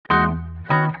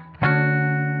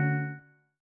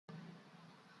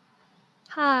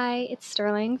Hi, it's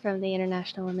Sterling from the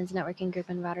International Women's Networking Group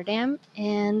in Rotterdam,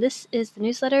 and this is the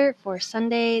newsletter for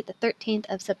Sunday, the 13th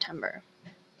of September.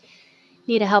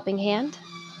 Need a helping hand?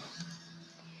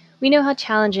 We know how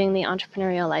challenging the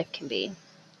entrepreneurial life can be.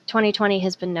 2020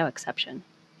 has been no exception.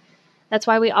 That's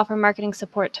why we offer marketing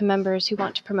support to members who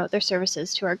want to promote their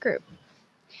services to our group.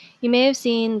 You may have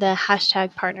seen the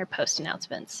 #partner post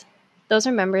announcements. Those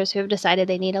are members who have decided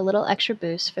they need a little extra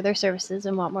boost for their services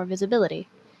and want more visibility.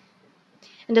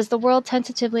 And as the world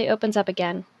tentatively opens up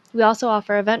again, we also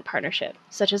offer event partnership,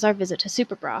 such as our visit to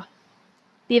Superbra.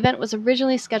 The event was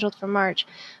originally scheduled for March,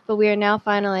 but we are now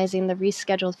finalizing the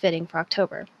rescheduled fitting for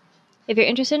October. If you're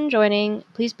interested in joining,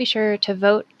 please be sure to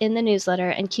vote in the newsletter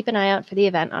and keep an eye out for the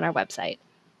event on our website.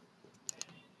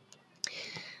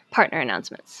 Partner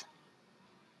announcements.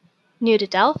 New to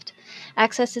Delft,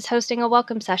 Access is hosting a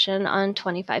welcome session on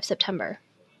 25 September.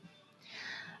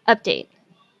 Update.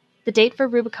 The date for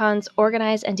Rubicon's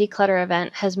Organize and Declutter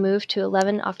event has moved to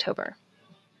 11 October.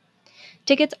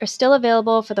 Tickets are still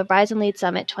available for the Rise and Lead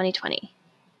Summit 2020.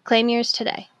 Claim yours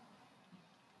today.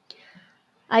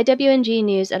 IWNG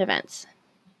News and Events.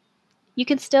 You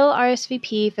can still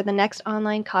RSVP for the next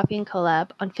online coffee and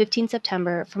collab on 15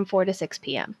 September from 4 to 6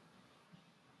 p.m.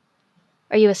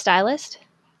 Are you a stylist?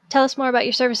 Tell us more about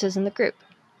your services in the group.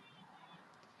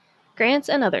 Grants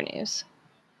and other news.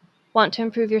 Want to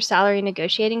improve your salary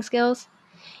negotiating skills?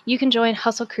 You can join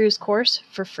Hustle Crew's course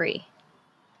for free.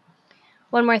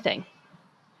 One more thing.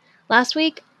 Last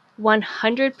week,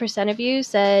 100% of you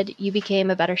said you became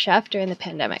a better chef during the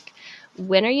pandemic.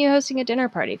 When are you hosting a dinner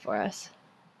party for us?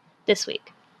 This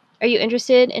week. Are you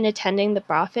interested in attending the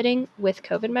bra fitting with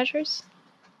COVID measures?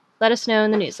 Let us know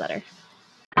in the newsletter.